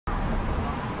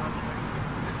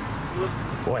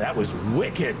Boy, that was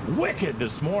wicked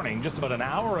this morning. Just about an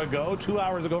hour ago, 2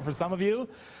 hours ago for some of you,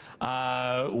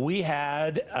 we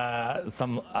had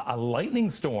a lightning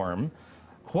storm.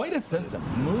 Quite a system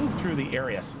moved through the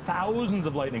area. Thousands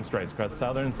of lightning strikes across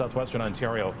southern and southwestern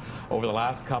Ontario over the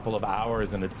last couple of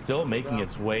hours, and it's still making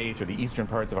its way through the eastern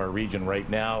parts of our region right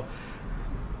now.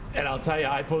 And I'll tell you,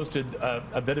 I posted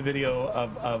a bit of video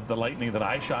of the lightning that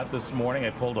I shot this morning.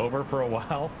 I pulled over for a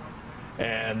while,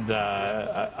 and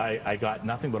I got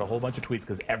nothing but a whole bunch of tweets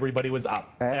because everybody was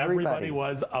up. Everybody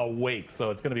was awake.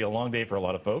 So it's going to be a long day for a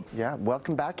lot of folks. Yeah,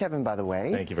 welcome back, Kevin, by the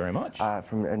way. Thank you very much.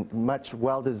 From a much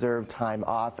well-deserved time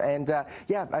off. And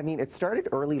yeah, I mean, it started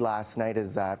early last night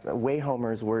as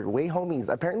Wayhomies,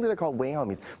 apparently they're called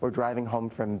Wayhomies, were driving home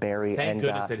from Barrie. Thank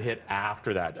goodness it hit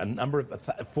after that. A number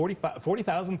of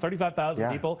 40,000,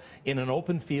 35,000 people in an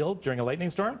open field during a lightning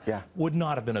storm would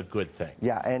not have been a good thing.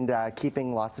 Yeah, and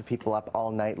keeping lots of people up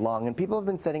all night long. And people have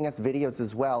been sending us videos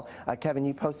as well. Kevin,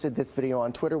 you posted this video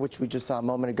on Twitter, which we just saw a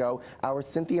moment ago. Our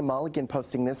Cynthia Mulligan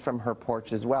posting this from her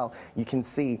porch as well. You can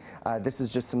see, this is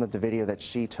just some of the video that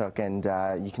she took, and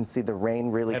you can see the rain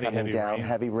really coming down.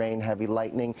 Heavy rain, heavy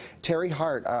lightning. Terry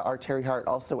Hart, our Terry Hart,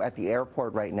 also at the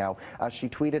airport right now. She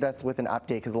tweeted us with an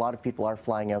update because a lot of people are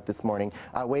flying out this morning,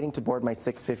 waiting to board my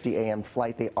 6:50 a.m.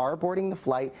 flight. They are boarding the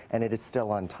flight, and it is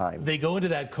still on time. They go into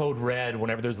that code red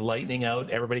whenever there's lightning out.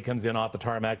 Everybody comes in off the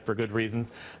tarmac for good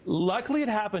reasons. Luckily, it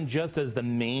happened just as the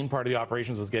main part of the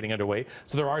operations was getting underway.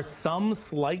 So there are some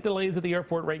slight delays at the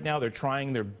airport right now. They're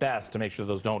trying their best to make sure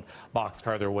those don't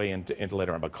boxcar their way into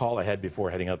later on. But call ahead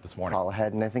before heading out this morning. Call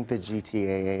ahead, and I think the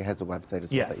GTAA has a website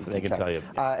as well. Yes, they can tell you.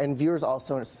 And viewers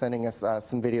also sending us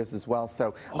some videos as well.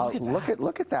 So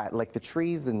look at that, like the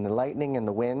trees and the lightning and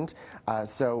the wind.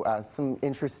 Some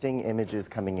interesting images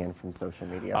coming in from social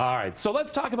media. All right, so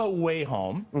let's talk about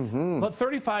Wayhome. About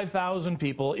 35,000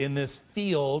 people in this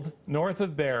field north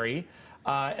of Barrie.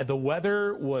 The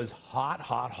weather was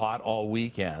hot all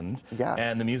weekend,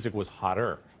 and the music was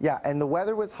hotter. Yeah, and the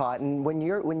weather was hot, and when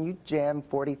you jam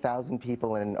 40,000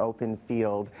 people in an open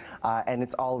field, and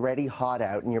it's already hot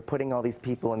out, and you're putting all these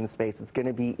people in the space, it's going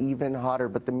to be even hotter.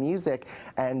 But the music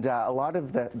and there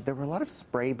were a lot of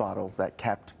spray bottles that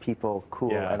kept people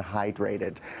cool and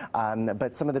hydrated.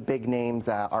 But some of the big names,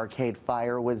 Arcade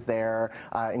Fire was there,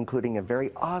 including a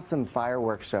very awesome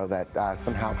fireworks show that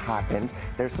somehow happened.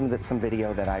 There's some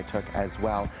video that I took as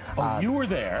well. Oh, you were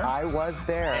there. I was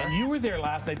there. And you were there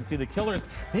last night to see the Killers.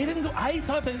 They didn't go. I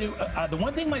thought that the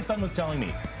one thing my son was telling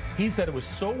me, he said it was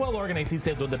so well organized. He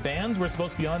said when the bands were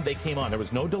supposed to be on, they came on. There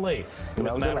was no delay. It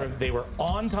was a matter of they were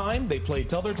on time. They played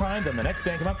till their time. Then the next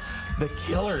band came up. The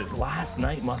Killers last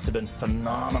night must have been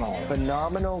phenomenal.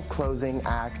 Phenomenal closing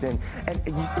act, and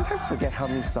you sometimes forget how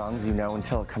many songs you know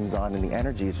until it comes on, and the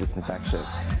energy is just infectious.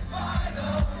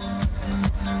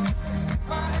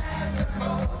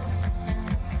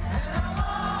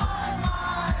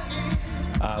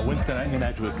 Winston, I'm going to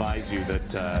have to advise you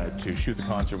that to shoot the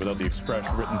concert without the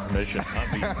express written permission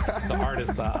of the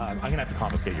artists, I'm going to have to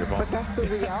confiscate your phone. But that's the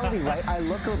reality, right?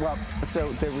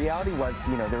 So the reality was,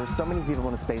 you know, there were so many people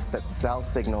in a space that cell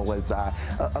signal was a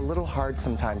little hard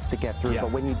sometimes to get through.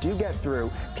 But when you do get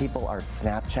through, people are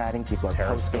Snapchatting, people are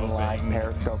posting live,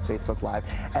 Periscope, Facebook Live,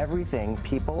 everything.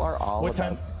 People are all What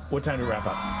time did it wrap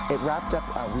up? It wrapped up,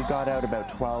 we got out about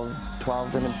 12,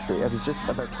 and it was just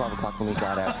about 12 o'clock when we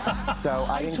got out. So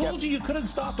I told you could have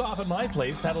stopped off at my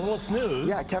place, had a little snooze.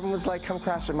 Yeah, Kevin was like, come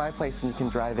crash at my place and you can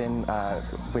drive in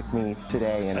with me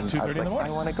today. And at 2:30 in the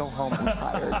morning. I want to go home, I'm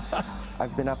tired.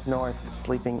 I've been up north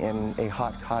sleeping in a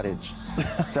hot cottage.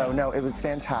 So no, it was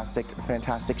fantastic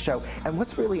show. And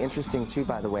what's really interesting too,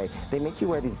 by the way, they make you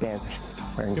wear these bands.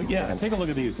 Take a look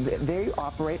at these. They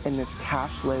operate in this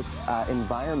cashless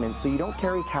environment, so you don't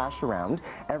carry cash around.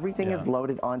 Everything is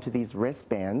loaded onto these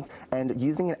wristbands, and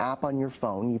using an app on your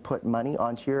phone, you put money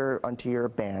onto your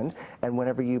band, and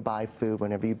whenever you buy food,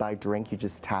 whenever you buy drink, you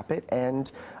just tap it,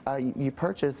 and you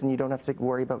purchase, and you don't have to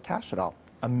worry about cash at all.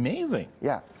 Amazing.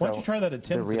 Yeah. Why don't you try that at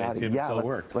Tim's today, see if it still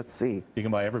works. Let's see. You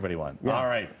can buy everybody one. Yeah, all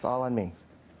right. It's all on me.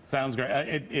 Sounds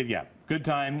great. Yeah, good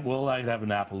time. We'll have a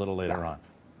nap a little later on.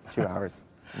 2 hours.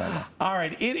 All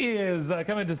right, it is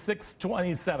coming to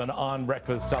 6:27 on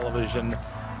Breakfast Television.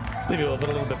 Leave you with a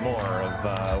little bit more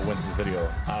of Winston's video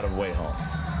out of Wayhome.